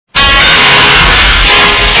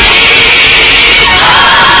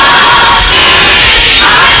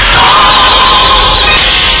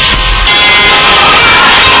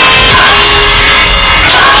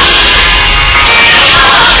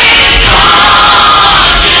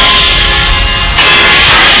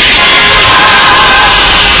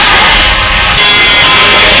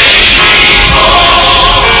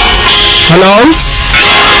Hello?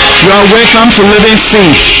 You are welcome to Living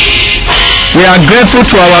Seed. We are grateful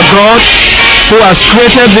to our God who has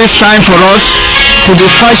created this time for us to be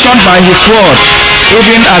fashioned by His word,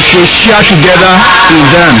 even as we share together in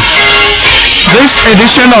them. This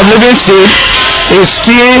edition of Living Seed is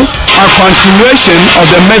still a continuation of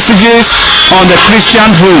the messages on the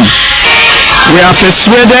Christian home. We are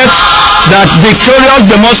persuaded that victorious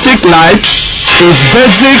domestic life is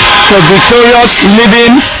basic for victorious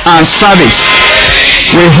living and service.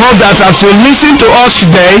 We hope that as you listen to us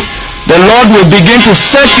today, the Lord will begin to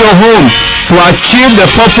set your home to achieve the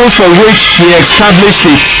purpose for which He established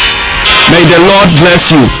it. May the Lord bless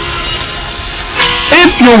you. If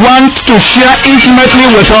you want to share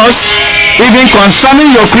intimately with us, even concerning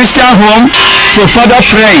your Christian home, to further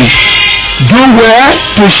pray, do well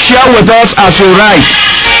to share with us as you write.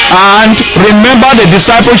 And remember the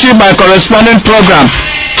discipleship by corresponding program.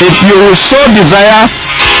 If you so desire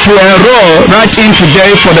to enroll, write in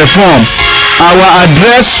today for the form. Our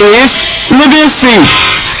address is Living Seed,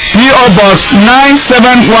 P.O. Box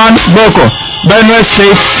 971 Boko, Benue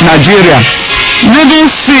State, Nigeria.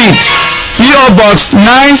 Living Seed, P.O. Box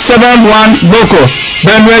 971 Boko,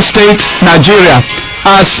 Benue State, Nigeria.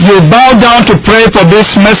 As you bow down to pray for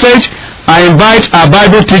this message, I invite our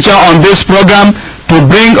Bible teacher on this program to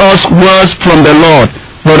bring us words from the Lord,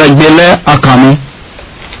 Brother Gbile Akanni.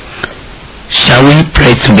 Shall we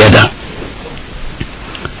pray together?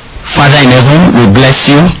 Father in heaven, we bless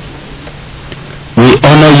you. We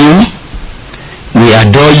honor you. We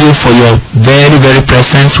adore you for your very, very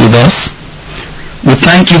presence with us. We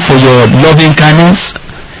thank you for your loving kindness,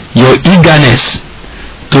 your eagerness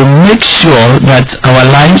to make sure that our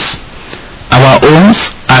lives, our homes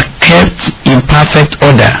are kept in perfect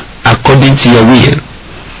order according to your will.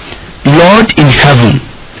 Lord in heaven,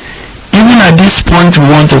 even at this point we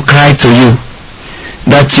want to cry to you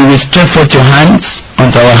that you will stretch forth your hands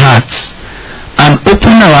onto our hearts and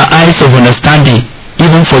open our eyes of understanding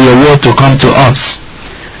even for your word to come to us.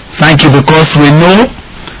 Thank you because we know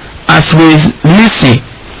as we listen,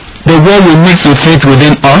 the word will mix with faith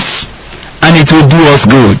within us and it will do us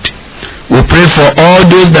good. We pray for all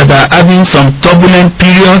those that are having some turbulent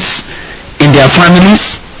periods in their families,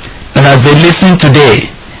 and as they listen today,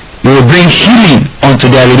 you will bring healing onto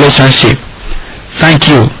their relationship. Thank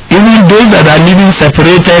you. Even those that are living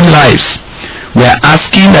separated lives, we are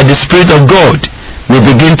asking that the Spirit of God will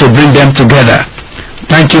begin to bring them together.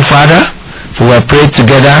 Thank you, Father, for we pray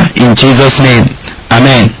together in Jesus' name.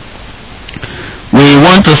 Amen. We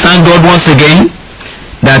want to thank God once again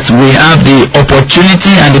that we have the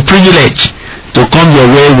opportunity and the privilege to come your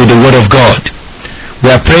way with the Word of God.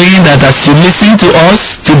 We are praying that as you listen to us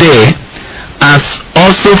today, as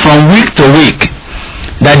also from week to week,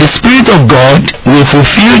 that the Spirit of God will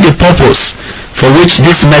fulfill the purpose for which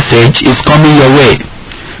this message is coming your way.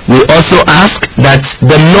 We also ask that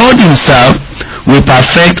the Lord Himself will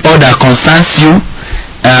perfect all that concerns you,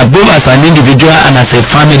 both as an individual and as a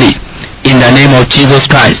family, in the name of Jesus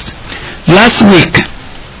Christ. Last week,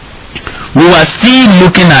 we were still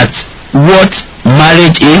looking at what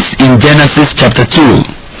marriage is in Genesis chapter 2.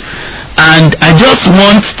 And I just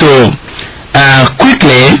want to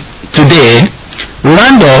quickly today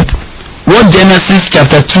round up what Genesis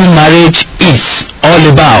chapter 2 marriage is all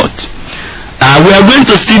about. We are going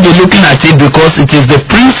to still be looking at it because it is the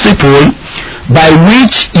principle by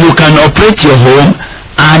which you can operate your home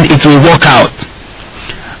and it will work out.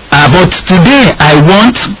 But today I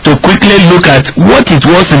want to quickly look at what it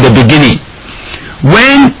was in the beginning.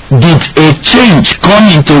 When did a change come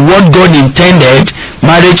into what God intended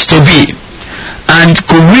marriage to be? And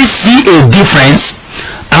could we see a difference,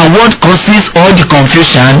 and what causes all the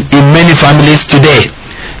confusion in many families today?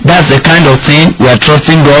 That's the kind of thing we are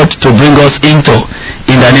trusting God to bring us into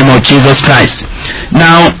in the name of Jesus Christ.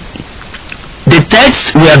 Now, the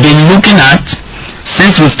text we have been looking at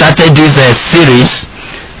since we started this series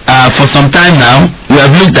for some time now, we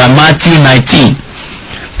have looked at Matthew 19.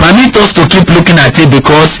 Permit us to keep looking at it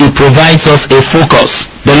because it provides us a focus.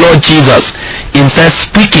 The Lord Jesus Himself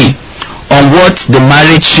speaking on what the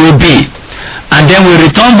marriage should be. And then we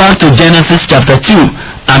return back to Genesis chapter 2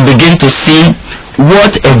 and begin to see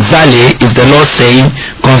what exactly is the Lord saying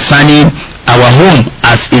concerning our home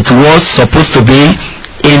as it was supposed to be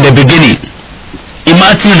in the beginning. In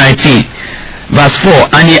Matthew 19 verse 4,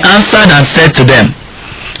 and He answered and said to them,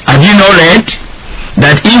 have you not read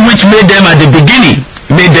that He which made them at the beginning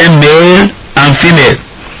made them male and female,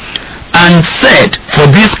 and said,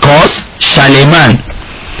 for this cause shall a man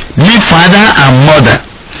leave father and mother,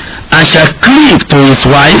 and shall cleave to his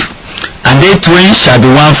wife, and they twain shall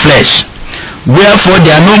be one flesh. Wherefore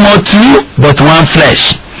they are no more two, but one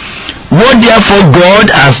flesh. What therefore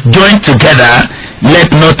God has joined together,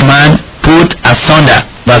 let not man put asunder.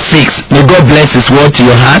 Verse 6. May God bless his word to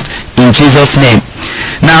your heart in Jesus' name.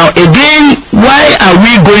 Now again, why are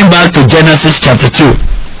we going back to Genesis chapter 2?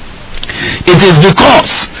 It is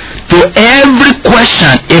because to every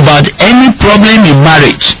question about any problem in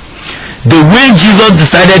marriage, the way Jesus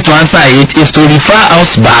decided to answer it is to refer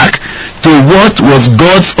us back to what was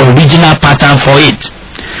God's original pattern for it.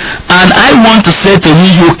 And I want to say to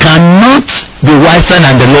you, you cannot be wiser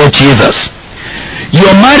than the Lord Jesus.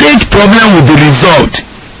 Your marriage problem will be resolved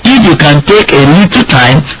if you can take a little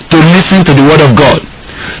time to listen to the word of God,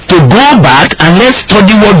 to go back and let's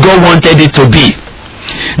study what God wanted it to be.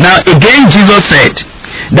 Now again, Jesus said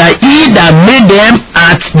that he that made them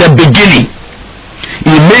at the beginning,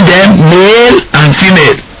 he made them male and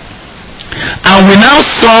female. And we now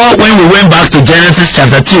saw when we went back to Genesis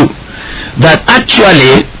chapter 2 that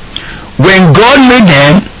actually when God made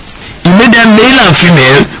them, he made them male and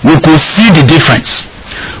female. We could see the difference.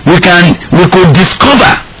 We could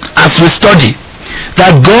discover as we study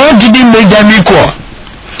that God didn't make them equal.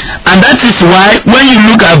 And that is why when you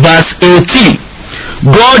look at verse 18,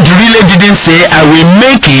 God really didn't say, I will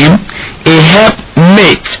make him a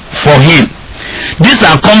helpmate for him. These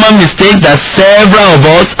are common mistakes that several of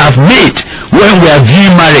us have made when we are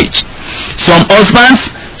viewing marriage. Some husbands,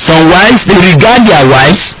 some wives, they regard their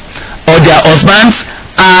wives or their husbands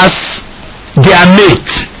as their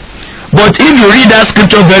mate. But if you read that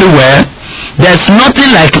scripture very well, there's nothing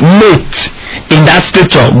like mate in that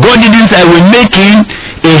scripture. God didn't say, I will make him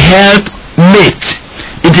a helpmate.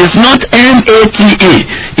 It is not M-A-T-A.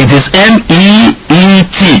 It is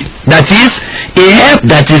M-E-E-T. That is a help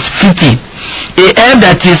that is fitting, a help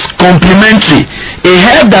that is complementary, a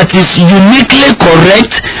help that is uniquely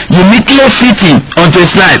correct, uniquely fitting onto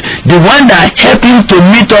his life. The one that helps him to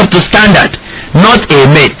meet up to standard, not a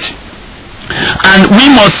mate. And we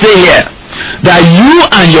must say here that you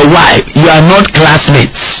and your wife, you are not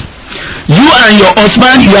classmates. You and your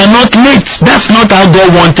husband, you are not mates. That's not how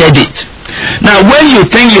God wanted it. Now when you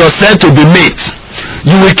think yourself to be mates,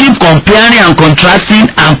 you will keep comparing and contrasting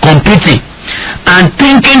and competing and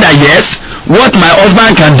thinking that yes, what my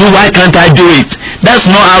husband can do, why can't I do it? That's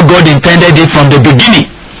not how God intended it from the beginning.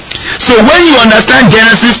 So when you understand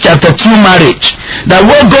Genesis chapter 2 marriage, that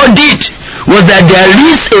what God did was that there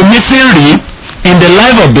is a missing rib in the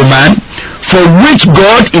life of the man for which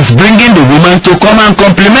God is bringing the woman to come and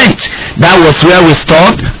complement. That was where we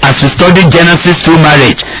stopped as we studied Genesis 2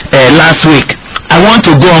 marriage last week. I want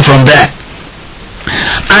to go on from there.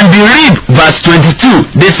 And the rib, verse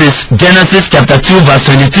 22, this is Genesis chapter 2 verse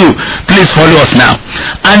 22. Please follow us now.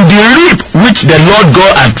 And the rib which the Lord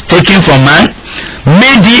God had taken from man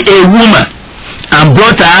made he a woman and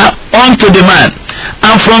brought her unto the man.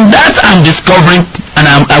 And from that I'm discovering, and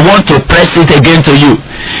I want to press it again to you,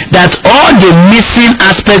 that all the missing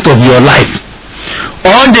aspects of your life,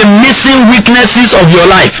 all the missing weaknesses of your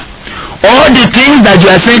life, all the things that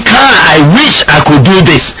you are saying, I wish I could do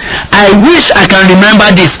this, I wish I can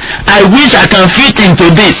remember this, I wish I can fit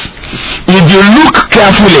into this. If you look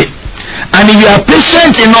carefully and if you are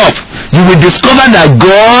patient enough, you will discover that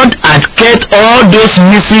God had kept all those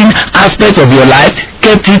missing aspects of your life,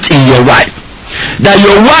 kept it in your wife. That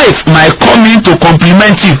your wife might come in to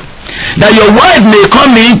complement you, that your wife may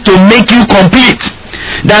come in to make you complete,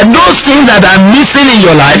 that those things that are missing in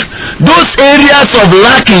your life, those areas of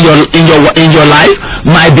lack in your life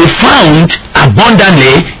might be found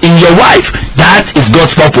abundantly in your wife. That is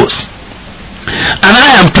God's purpose. And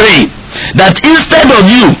I am praying that instead of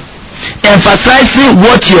you emphasizing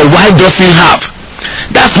what your wife doesn't have,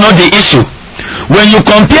 that's not the issue. When you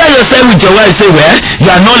compare yourself with your wife, say, well, you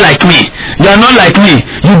are not like me, you are not like me,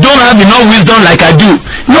 you don't have enough wisdom like I do.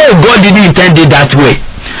 No, God didn't intend it that way.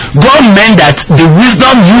 God meant that the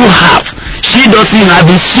wisdom you have, she doesn't have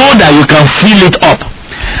it, so that you can fill it up.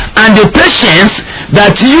 And the patience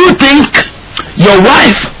that you think your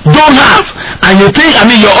wife don't have, and you think,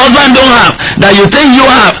 your husband don't have, that you think you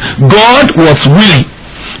have, God was willing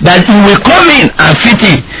that he will come in and fit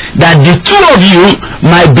in, that the two of you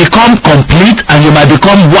might become complete and you might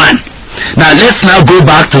become one. Now let's now go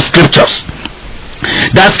back to scriptures.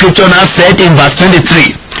 That scripture now said in verse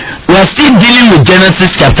 23. We are still dealing with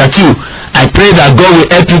Genesis chapter 2. I pray that God will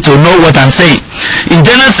help you to know what I'm saying. In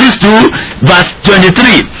Genesis 2 verse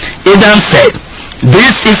 23, Adam said,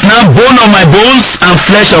 this is now bone of my bones and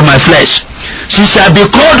flesh of my flesh. She shall be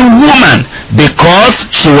called woman because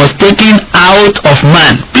she was taken out of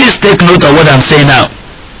man. Please take note of what I'm saying now.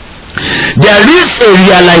 There is a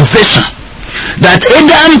realization that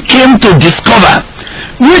Adam came to discover,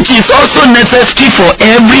 which is also necessary for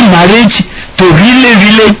every marriage to really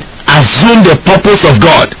assume the purpose of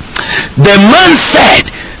God. The man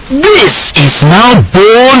said, "This is now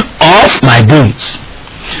bone of my bones."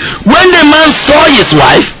 When the man saw his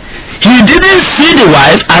wife, he didn't see the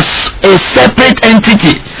wife as a separate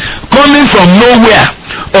entity coming from nowhere,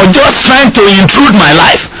 or just trying to intrude my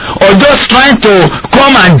life, or just trying to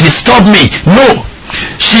come and disturb me. No,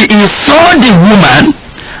 he saw the woman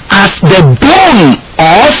as the bone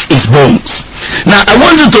of his bones. Now I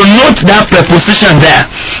want you to note that preposition there.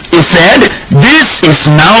 It said, "This is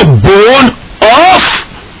now bone of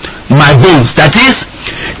my bones." That is,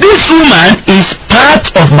 this woman is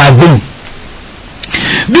part of my bone.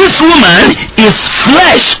 This woman is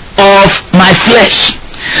flesh of my flesh.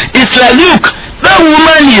 It's like, look, that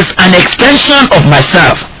woman is an extension of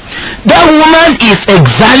myself. That woman is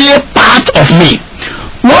exactly part of me.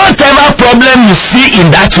 Whatever problem you see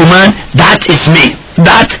in that woman, that is me.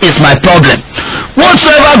 That is my problem.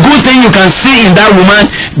 Whatsoever good thing you can see in that woman,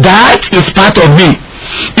 that is part of me.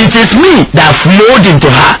 It is me that flowed into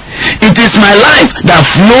her. It is my life that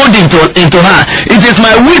flowed into her. It is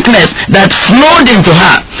my weakness that flowed into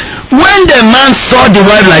her. When the man saw the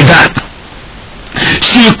wife like that,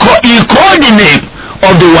 he called the name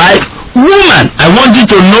of the wife woman. I want you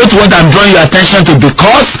to note what I'm drawing your attention to,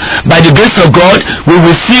 because by the grace of God we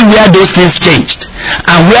will see where those things changed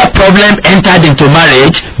and where problem entered into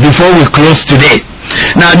marriage before we close today.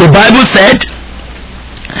 Now the Bible said,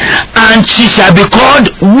 "And she shall be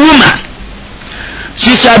called woman.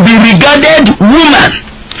 She shall be regarded woman.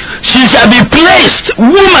 She shall be placed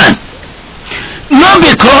woman." Not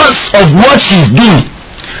because of what she's doing,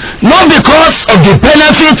 not because of the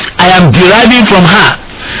benefits I am deriving from her,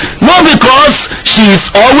 not because she is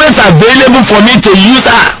always available for me to use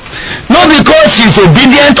her, not because she is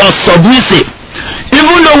obedient or submissive,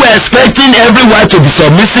 even though we are expecting every wife to be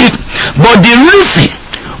submissive. But the reason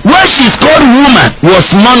why she is called woman was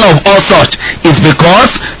none of all such. Is because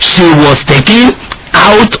she was taken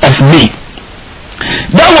out of me.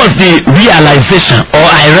 That was the realization, or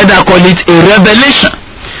I rather call it a revelation,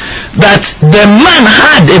 that the man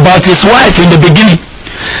had about his wife in the beginning.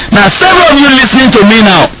 Now several of you listening to me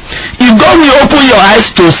now, if God will open your eyes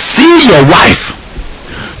to see your wife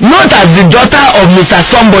not as the daughter of Mr.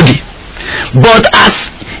 Somebody, but as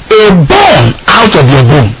a bone out of your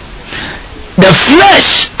bone, the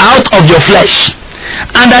flesh out of your flesh,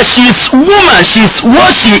 and that she's woman, she's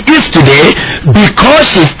what she is today because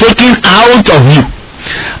she's taken out of you,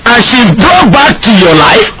 and she's brought back to your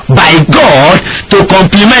life by God to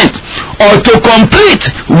complement or to complete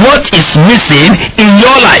what is missing in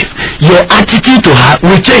your life. Your attitude to her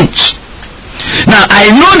will change. Now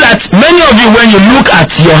I know that many of you, when you look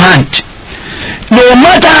at your hand, no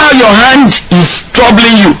matter how your hand is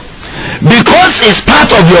troubling you, because it's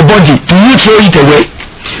part of your body, do you throw it away?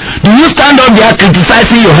 Do you stand up there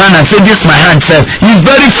criticizing your hand and say, "This is my hand, sir. He's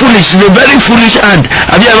very foolish. It's a very foolish hand"?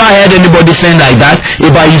 Have you ever heard anybody saying like that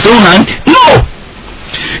about his own hand? No.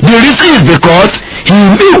 The reason is because he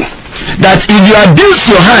knew that if you abuse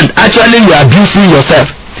your hand, actually you are abusing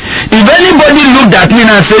yourself. If anybody looked at me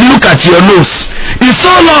and said, "Look at your nose, it's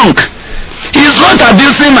so long," he's not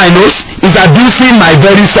abusing my nose, he's abusing my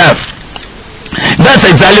very self. That's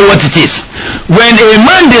exactly what it is. When a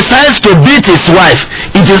man decides to beat his wife,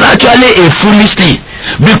 it is actually a foolish thing,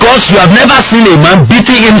 because you have never seen a man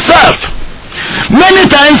beating himself. Many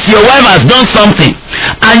times your wife has done something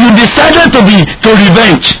and you decided to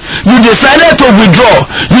revenge, you decided to withdraw,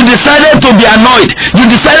 you decided to be annoyed, you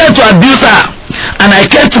decided to abuse her. And I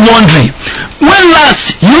kept wondering, when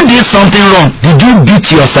last you did something wrong, did you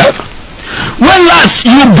beat yourself? When last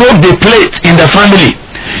you broke the plate in the family,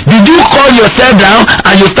 did you call yourself down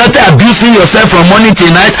and you started abusing yourself from morning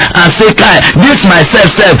till night and say, "Kai, this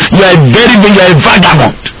myself, you are a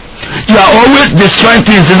vagabond. You are always destroying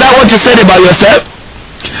things"? Is that what you said about yourself?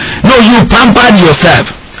 No, you pampered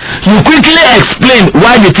yourself. You quickly explained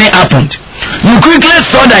why the thing happened. You quickly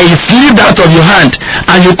saw that it slipped out of your hand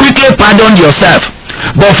and you quickly pardoned yourself.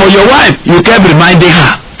 But for your wife, you kept reminding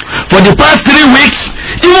her. For the past 3 weeks,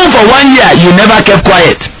 even for 1 year, you never kept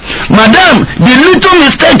quiet. Madam, the little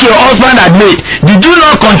mistake your husband had made, did you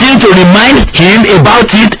not continue to remind him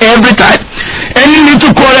about it every time? Any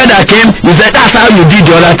little quarrel that came, you said, "That's how you did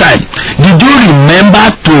the other time." Did you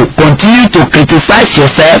remember to continue to criticize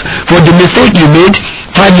yourself for the mistake you made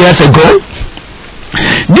 5 years ago?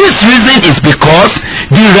 This reason is because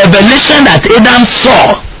the revelation that Adam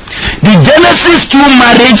saw, the Genesis 2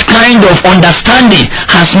 marriage kind of understanding,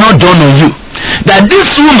 has not dawned on you. That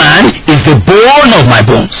this woman is the bone of my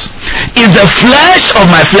bones, is the flesh of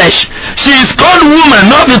my flesh. She is called woman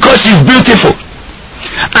not because she's beautiful.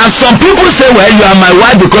 And some people say, "Well, you are my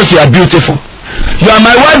wife because you are beautiful." You are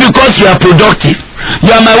my wife because you are productive.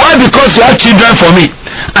 You are my wife because you have children for me.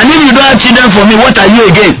 And if you don't have children for me, what are you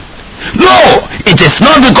again? No, it is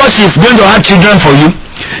not because she's going to have children for you.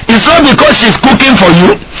 It's not because she's cooking for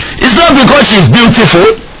you. It's not because she's beautiful.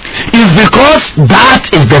 It's because that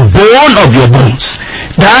is the bone of your bones.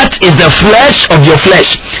 That is the flesh of your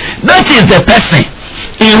flesh. That is the person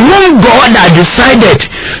in whom God has decided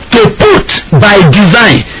to put by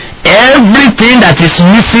design everything that is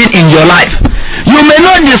missing in your life. You may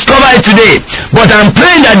not discover it today, but I'm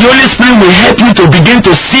praying that the Holy Spirit will help you to begin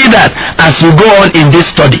to see that as you go on in this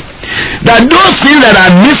study. That those things that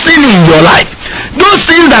are missing in your life, those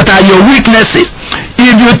things that are your weaknesses,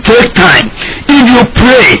 if you take time, if you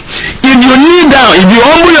pray, if you kneel down, if you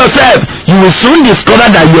humble yourself, you will soon discover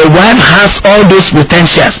that your wife has all those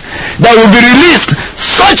potentials that will be released,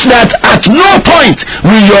 such that at no point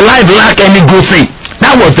will your life lack any good thing.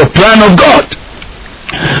 That was the plan of God.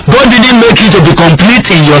 God didn't make you to be complete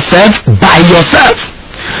in yourself by yourself.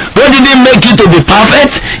 God didn't make you to be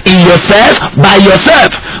perfect in yourself by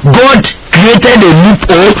yourself. God created a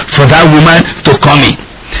loophole for that woman to come in.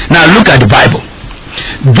 Now look at the Bible.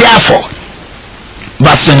 Therefore,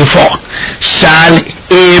 verse 24, shall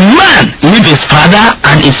a man leave his father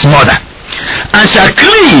and his mother, and shall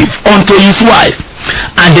cleave unto his wife,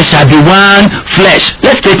 and they shall be one flesh.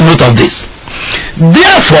 Let's take note of this.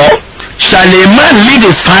 Therefore shall a man leave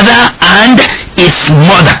his father and his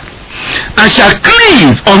mother, and shall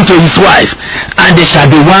cleave unto his wife, and they shall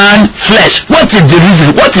be one flesh. What is the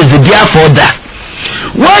reason? What is the therefore that?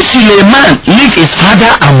 Why should a man leave his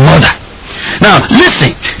father and mother? Now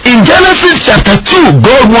listen, in Genesis chapter 2,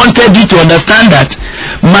 God wanted you to understand that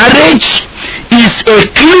marriage is a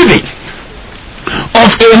cleaving of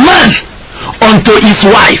a man unto his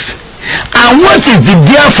wife. And what is the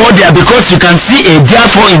therefore there? Because you can see a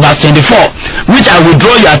therefore in verse 24, which I will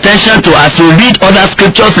draw your attention to as we read other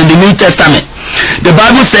scriptures in the New Testament. The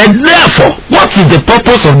Bible said, therefore. What is the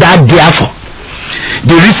purpose of that therefore?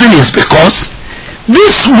 The reason is because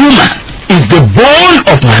this woman is the bone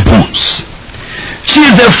of my bones. She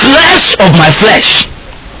is the flesh of my flesh.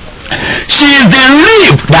 She is the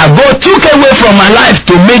rib that God took away from my life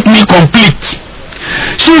to make me complete.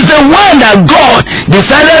 She is the one that God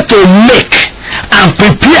decided to make and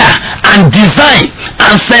prepare and design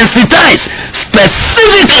and sensitize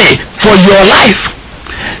specifically for your life.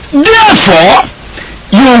 Therefore,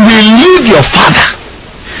 you will leave your father.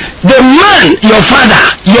 The man, your father,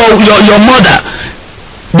 your mother,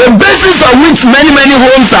 the basis of which many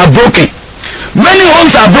homes are broken. Many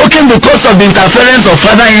homes are broken because of the interference of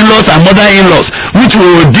father-in-laws and mother-in-laws, which we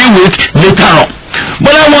will deal with later on.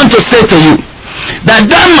 But I want to say to you that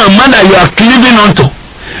mama that you are cleaving onto,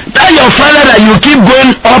 that your father that you keep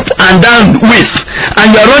going up and down with,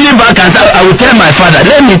 and you are running back and say, I will tell my father.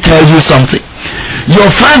 Let me tell you something. Your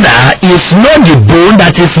father is not the bone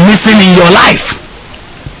that is missing in your life.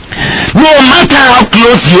 No matter how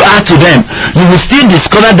close you are to them, you will still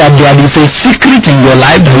discover that there is a secret in your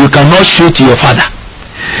life that you cannot show to your father.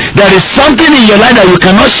 There is something in your life that you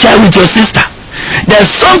cannot share with your sister.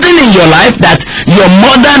 There's something in your life that your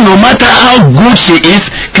mother, no matter how good she is,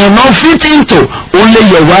 cannot fit into. Only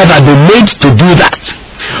your wife has been made to do that.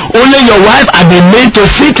 Only your wife has been made to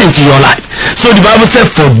fit into your life. So the Bible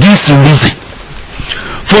says, for this reason.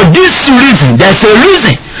 For this reason, there's a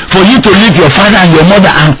reason for you to leave your father and your mother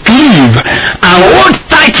and cleave and hold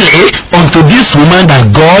tightly unto this woman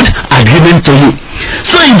that God has given to you.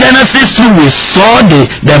 So in Genesis 2, we saw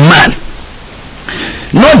the man,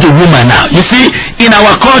 not the woman now. You see, in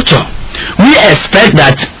our culture, we expect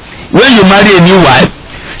that when you marry a new wife,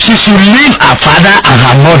 she should leave her father and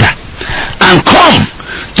her mother and come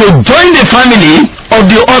to join the family of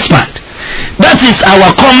the husband. That is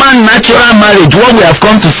our common natural marriage, what we have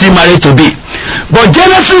come to see marriage to be. But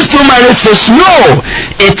Genesis 2 marriage says, no,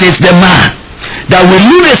 it is the man that will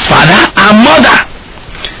leave his father and mother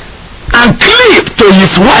and cleave to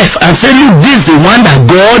his wife and say, look, this is the one that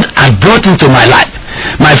God has brought into my life.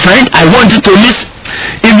 My friend, I want you to listen.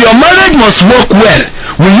 If your marriage must work well,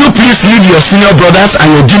 will you please leave your senior brothers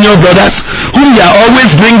and your junior brothers whom you are always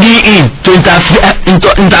bringing in to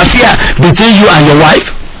interfere between you and your wife?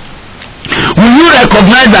 Will you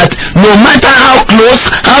recognize that no matter how close,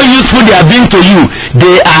 how useful they have been to you,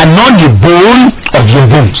 they are not the bone of your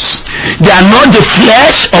bones. They are not the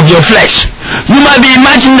flesh of your flesh. You might be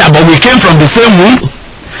imagining that, but we came from the same womb,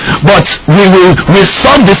 but we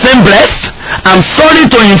suck the same breast. I'm sorry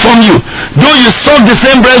to inform you, though you suck the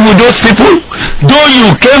same breast with those people, though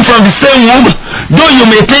you came from the same womb, though you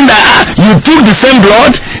may think that you took the same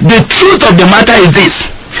blood, the truth of the matter is this,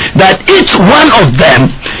 that each one of them,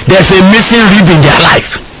 there's a missing rib in their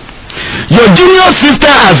life. Your junior sister,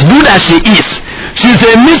 as good as she is, she's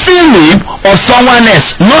a missing rib of someone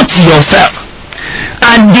else, not yourself.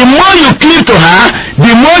 And the more you cleave to her,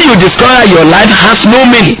 the more you discover your life has no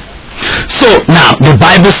meaning. So now the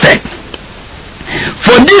Bible said,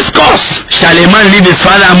 for this cause shall a man leave his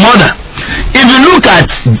father and mother. If you look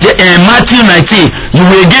at Matthew 19, you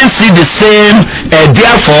will again see the same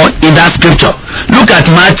therefore in that scripture. Look at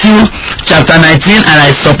Matthew chapter 19 and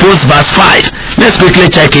I suppose verse 5. Let's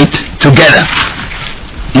quickly check it together.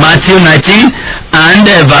 Matthew 19 and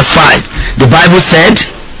verse 5. The Bible said,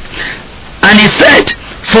 and he said,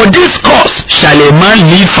 for this cause shall a man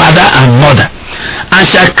leave father and mother, and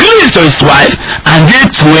shall cleave to his wife, and they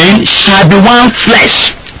twain shall be one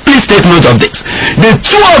flesh. Please take note of this. The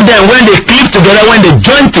two of them, when they cleave together, when they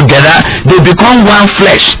join together, they become one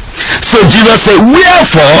flesh. So Jesus said,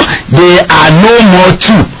 wherefore they are no more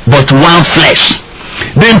two, but one flesh.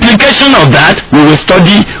 The implication of that we will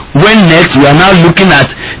study when next we are now looking at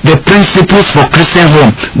the principles for Christian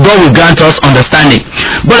home. God will grant us understanding.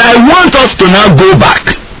 But I want us to now go back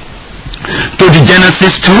to the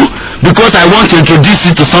Genesis 2, because I want to introduce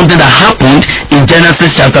you to something that happened in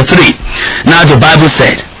Genesis chapter 3. Now the Bible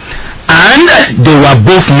said, and they were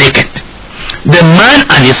both naked, the man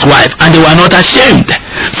and his wife, and they were not ashamed.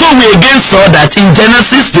 So we again saw that in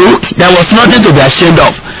Genesis 2 there was nothing to be ashamed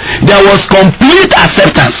of. There was complete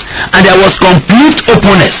acceptance and there was complete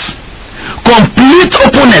openness. Complete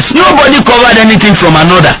openness. Nobody covered anything from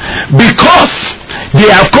another, because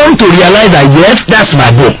they have come to realize that yes, that's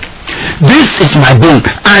my bone, this is my bone,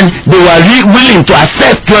 and they were willing to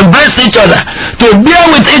accept, to embrace each other, to bear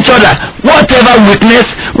with each other, whatever weakness,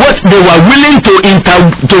 what they were willing to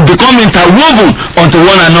become interwoven unto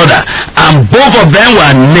one another, and both of them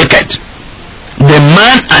were naked, the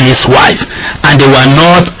man and his wife, and they were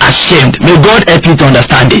not ashamed. May God help you to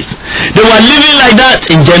understand this. They were living like that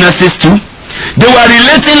in Genesis 2. They were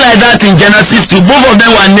relating like that in Genesis 2. Both of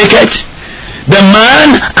them were naked, the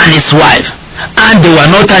man and his wife, and they were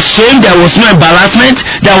not ashamed. There was no embarrassment,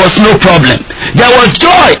 there was no problem, there was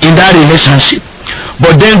joy in that relationship.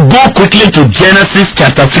 But then go quickly to Genesis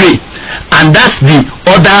chapter 3, and that's the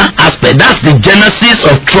other aspect. That's the genesis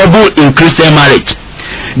of trouble in Christian marriage,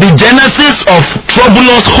 the genesis of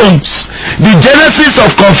troublous homes, the genesis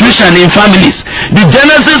of confusion in families, the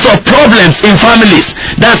genesis of problems in families.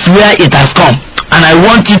 That's where it has come. And I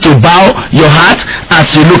want you to bow your heart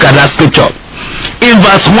as you look at that scripture. In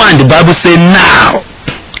verse 1, the Bible says, now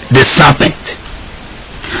the serpent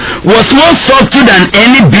was more subtle than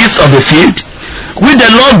any beast of the field which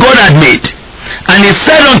the Lord God had made. And he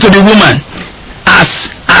said unto the woman,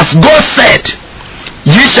 as God said,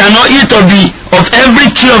 ye shall not eat of every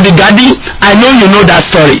tree of the garden. I know you know that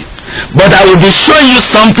story, but I will be showing you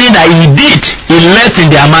something that he did, he let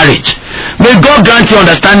in their marriage. May God grant you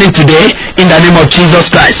understanding today in the name of Jesus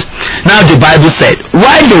Christ. Now the Bible said,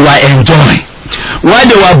 while they were enjoying, while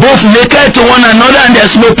they were both naked to one another and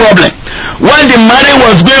there's no problem, while the marriage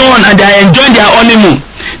was going on and they are enjoying their honeymoon,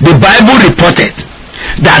 the Bible reported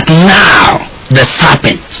that now the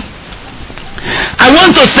serpent. I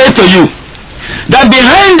want to say to you that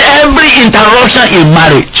behind every interruption in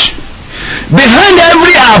marriage, behind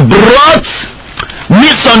every abrupt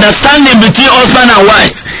misunderstanding between husband and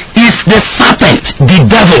wife, is the serpent, the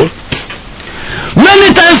devil.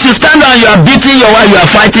 Many times you stand and you are beating your wife, you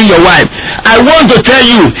are fighting your wife. I want to tell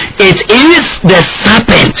you, it is the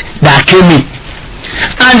serpent that came in.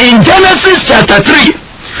 And in Genesis chapter 3,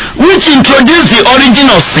 which introduced the origin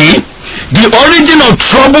of sin, the origin of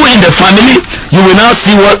trouble in the family, you will now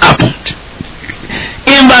see what happened.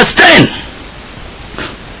 In verse 10,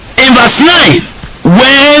 in verse 9,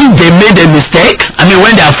 when they made a mistake,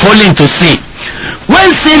 when they are falling into sin,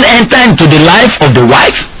 when sin entered into the life of the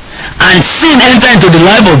wife and sin entered into the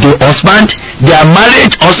life of the husband, their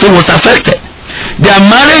marriage also was affected. Their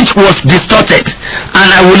marriage was distorted. And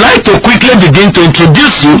I would like to quickly begin to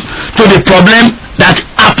introduce you to the problem that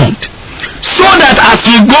happened, so that as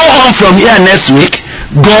we go on from here next week,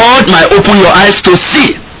 God might open your eyes to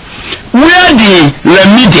see where the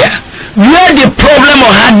remedy, where the problem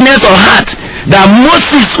of hardness of heart that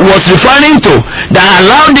Moses was referring to, that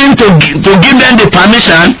allowed him to give them the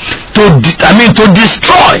permission to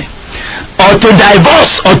destroy or to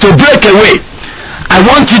divorce or to break away. I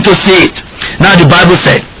want you to see it. Now the Bible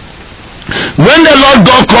said, when the Lord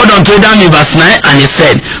God called unto Adam in verse 9, and he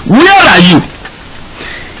said, where are you?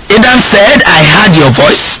 Adam said, I heard your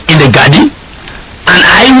voice in the garden, and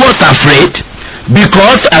I was afraid,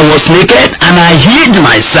 because I was naked, and I hid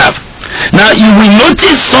myself. Now you will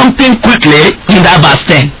notice something quickly in that verse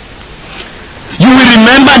 10. You will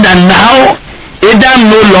remember that now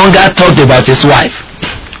Adam no longer talked about his wife.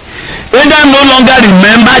 either no longer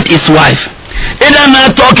remembered his wife, either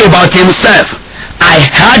now talk about himself. I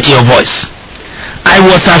heard your voice. I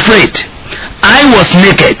was afraid. I was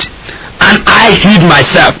naked, and I hid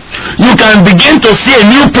myself. You can begin to see a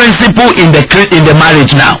new principle in the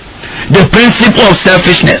marriage now. The principle of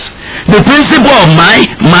selfishness. The principle of my.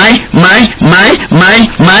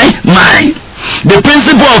 The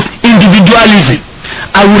principle of individualism.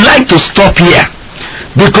 I would like to stop here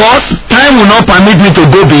because time will not permit me to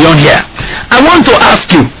go beyond here. I want to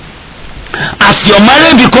ask you, has your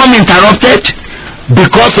marriage become interrupted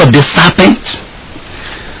because of the serpent?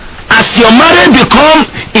 Has your marriage become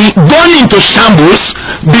gone into shambles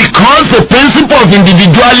because the principle of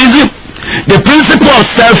individualism, the principle of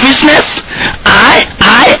selfishness?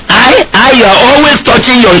 You are always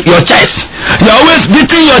touching your chest. You are always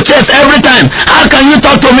beating your chest every time. How can you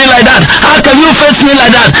talk to me like that? How can you face me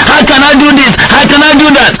like that? How can I do this? How can I do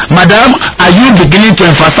that? Madam, are you beginning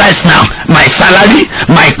to emphasize now my salary,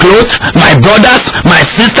 my clothes, my brothers, my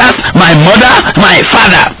sisters, my mother, my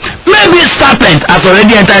father? Maybe serpent has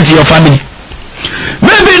already entered your family.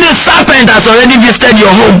 Maybe the serpent has already visited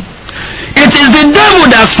your home. It is the devil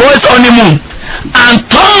that spoils honeymoon and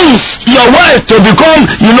turns your wife to become,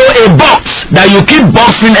 a box that you keep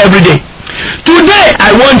boxing every day. Today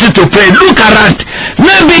I want you to pray. Look around.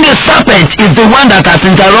 Maybe the serpent is the one that has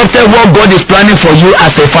interrupted what God is planning for you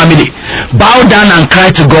as a family. Bow down and cry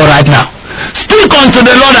to God right now. Speak unto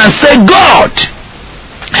the Lord and say, God,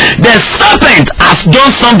 the serpent has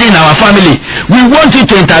done something in our family. We want you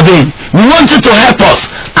to intervene. We want you to help us.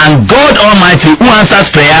 And God Almighty, who answers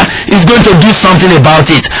prayer, is going to do something about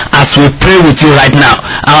it as we pray with you right now.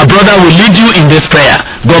 Our brother will lead you in this prayer.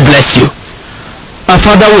 God bless you. Our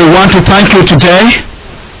Father, we want to thank you today.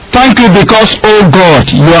 Thank you because, oh God,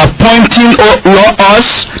 you are pointing us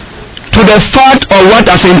to the fact of what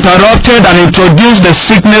has interrupted and introduced the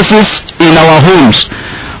sicknesses in our homes.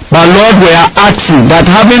 But Lord, we are asking that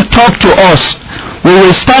having talked to us, we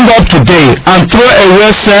will stand up today and throw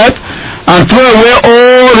away self and throw away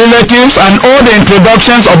all relatives and all the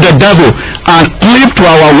introductions of the devil and cleave to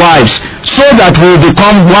our wives so that we will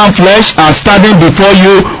become one flesh and standing before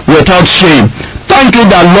you without shame. Thank you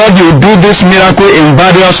that, Lord, you do this miracle in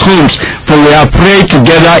various homes, for we have prayed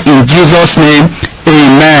together in Jesus' name.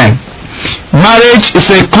 Amen. Marriage is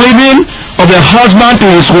a cleaving of the husband to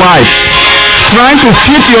his wife. Trying to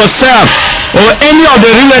fit yourself or any of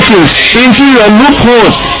the relatives into your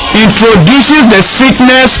loophole introduces the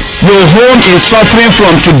sickness your home is suffering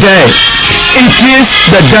from today. It is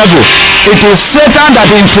the devil. It is Satan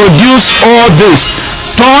that introduced all this.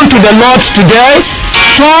 Turn to the Lord today.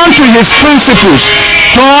 Turn to his principles.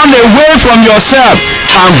 Turn away from yourself,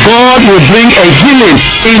 and God will bring a healing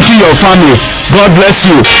into your family. God bless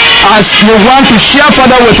you. As you want to share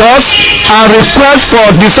further with us and request for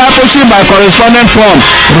discipleship by correspondence form,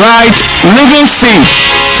 write Living Seed,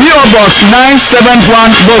 P.O. Box 971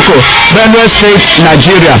 Boko, Benue State,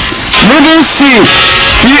 Nigeria. Living Seed,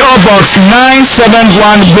 P.O. Box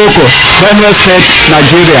 971 Boko, Benue State,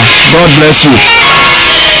 Nigeria. God bless you.